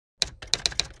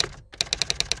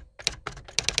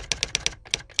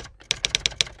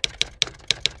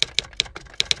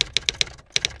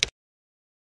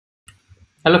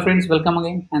Hello friends, welcome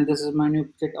again. And this is my new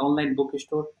project, online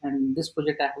bookstore. And this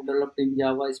project I have developed in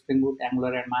Java, Spring Boot,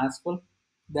 Angular, and MySQL.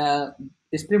 The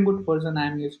Spring Boot version I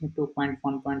am using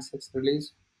 2.1.6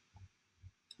 release.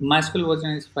 MySQL version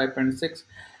is 5.6,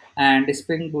 and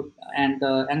Spring Boot and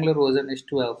the Angular version is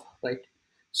 12. Right.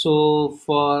 So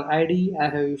for ID, I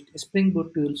have used Spring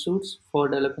Boot tool suits for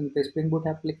developing the Spring Boot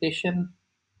application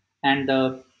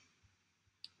and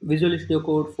Visual Studio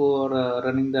Code for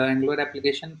running the Angular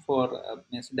application for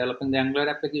means developing the Angular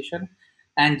application,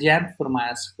 and Jamf for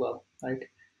MySQL, right?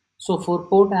 So for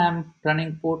port, I am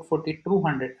running port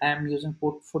 4200. I am using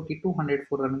port 4200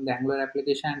 for running the Angular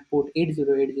application and port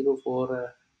 8080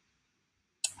 for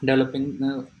developing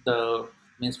the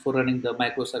means for running the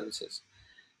microservices,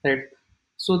 right?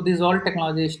 So these all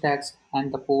technology stacks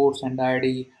and the ports and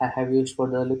ID I have used for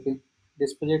developing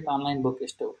this project online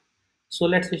bookstore. So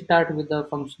let's start with the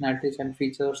functionalities and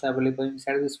features available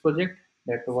inside this project.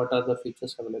 That what are the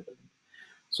features available?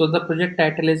 So the project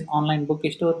title is Online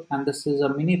Bookstore, and this is a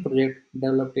mini project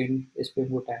developed in Spring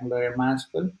Boot, Angular, and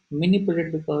MySQL. Mini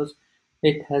project because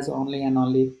it has only and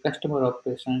only customer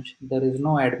operations. There is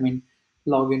no admin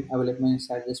login available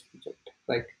inside this project,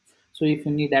 right? So if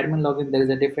you need admin login, there is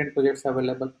a different projects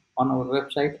available on our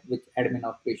website with admin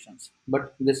operations.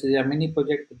 But this is a mini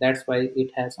project, that's why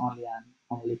it has only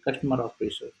customer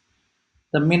operations.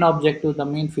 The main objective, the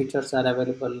main features are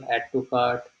available: add to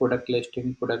cart, product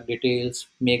listing, product details,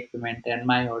 make payment, and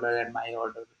my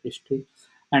order history,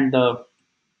 and the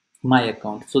my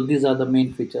account. So these are the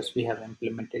main features we have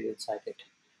implemented inside it.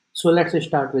 So let's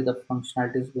start with the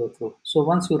functionalities go through. So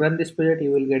once you run this project,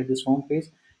 you will get this home page.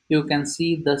 You can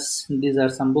see this. These are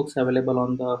some books available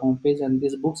on the home page, and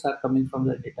these books are coming from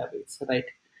the database, right?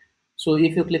 So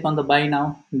if you click on the buy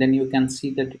now, then you can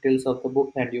see the details of the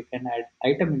book and you can add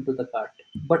item into the cart.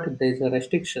 But there's a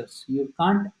restrictions. You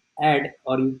can't add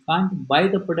or you can't buy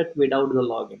the product without the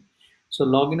login. So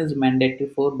login is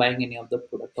mandatory for buying any of the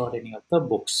product or any of the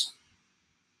books.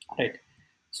 Right.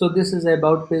 So this is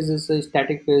about page. This is a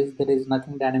static page. There is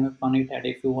nothing dynamic on it. And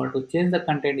if you want to change the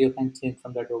content, you can change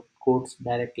from the codes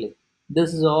directly.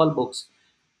 This is all books.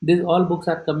 These all books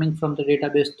are coming from the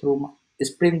database through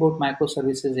Spring Boot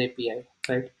microservices API.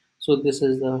 Right. So these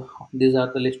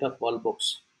are the list of all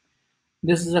books.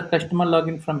 This is a customer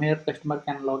login. From here, customer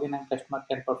can log in and customer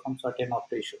can perform certain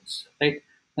operations, right?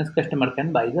 As customer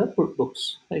can buy the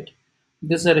books, right?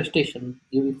 This is a registration.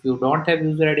 If you don't have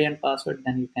user ID and password,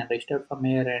 then you can register from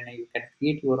here and you can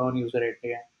create your own user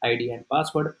ID and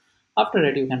password. After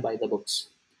that, you can buy the books.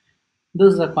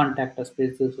 This is a contact us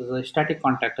page. This is a static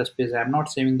contact us page. I'm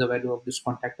not saving the value of this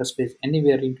contact us page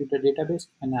anywhere into the database,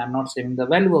 and I'm not saving the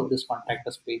value of this contact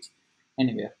us page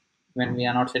anywhere when we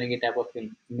are not sending it above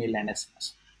email and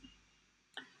SMS.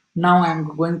 Now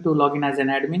I'm going to log in as an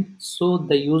admin. So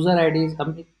the user ID is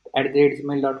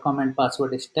amit@gmail.com and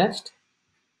password is test.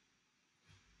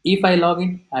 If I log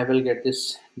in, I will get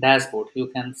this dashboard. You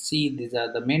can see these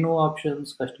are the menu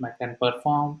options customer can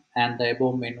perform, and the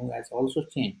above menu has also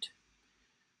changed.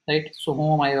 Right. So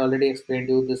home I already explained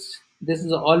you this. This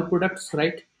is all products,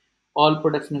 right? All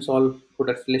products means all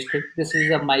products listed. This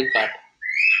is a my cart.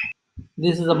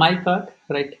 This is a my cart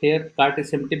right here. Cart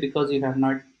is empty because you have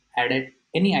not added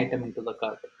any item into the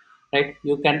cart, right?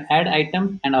 You can add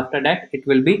item and after that it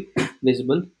will be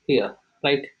visible here,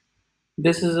 right?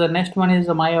 This is the next one is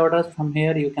the my orders. From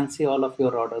here you can see all of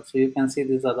your orders. So you can see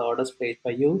these are the orders placed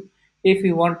by you. If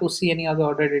you want to see any other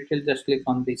order detail, just click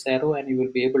on this arrow and you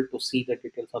will be able to see the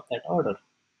details of that order.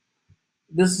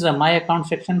 This is a my account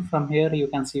section. From here you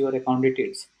can see your account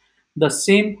details. The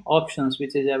same options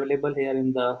which is available here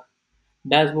in the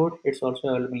dashboard, it's also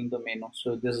available in the menu.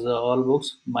 So this is all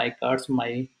books, my cards,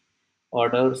 my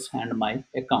orders, and my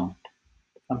account.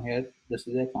 From here, this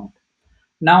is the account.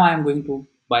 Now I am going to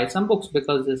buy some books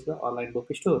because this is the online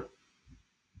bookstore.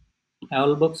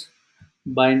 All books,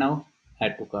 buy now,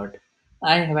 add to cart.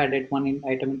 I have added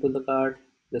item into the cart.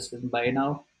 This is buy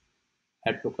now,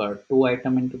 add to cart. Two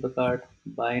item into the cart,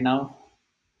 buy now,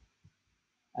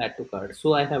 add to cart.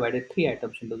 So I have added three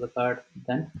items into the cart.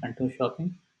 Then continue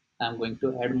shopping. I'm going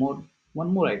to add one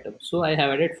more item. So I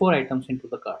have added four items into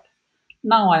the cart.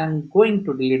 Now I am going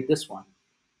to delete this one.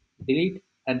 Delete,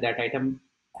 and that item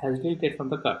has deleted from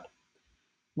the cart.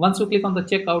 Once you click on the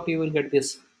checkout, you will get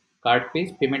this cart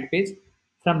page, payment page.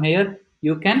 From here,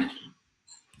 you can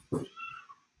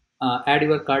add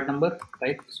your card number,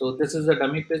 right? So this is a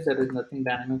dummy page. There is nothing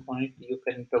dynamic on it. You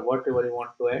can enter whatever you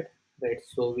want to add, right?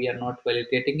 So we are not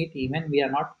validating it. Even we are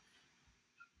not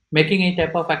making a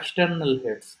type of external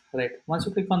hits, right? Once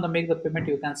you click on the make the payment,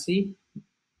 you can see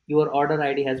Your order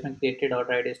ID has been created.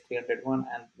 Order ID is 301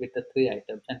 and with the three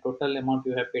items, and total amount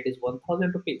you have paid is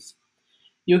 1000 rupees.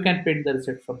 You can print the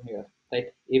receipt from here,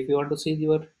 right? If you want to see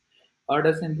your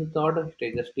orders into the order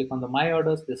history, just click on the my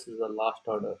orders. This is the last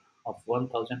order of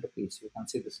 1000 rupees. You can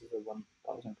see this is a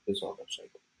 1000 rupees order,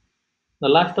 right? The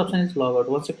last option is logout.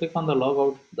 Once you click on the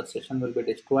logout, the session will be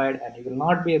destroyed and you will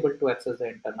not be able to access the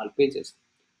internal pages.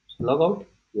 So logout,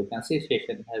 you can see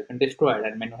session has been destroyed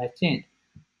and menu has changed.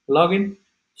 Login,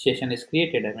 session is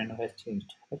created and menu has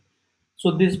changed. Right?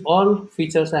 So these all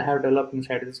features I have developed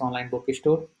inside this online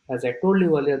bookstore. As I told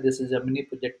you earlier, this is a mini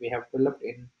project we have developed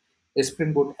in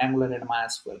Spring Boot, Angular, and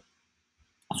MySQL.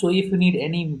 So if you need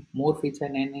any more feature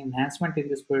and any enhancement in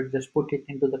this project, just put it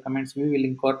into the comments. We will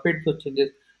incorporate those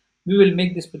changes. We will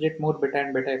make this project more better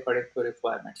and better according to your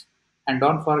requirements. And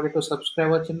don't forget to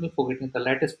subscribe our channel for getting the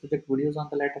latest project videos on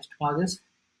the latest technologies.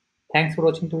 Thanks for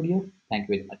watching the video. Thank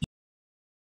you very much.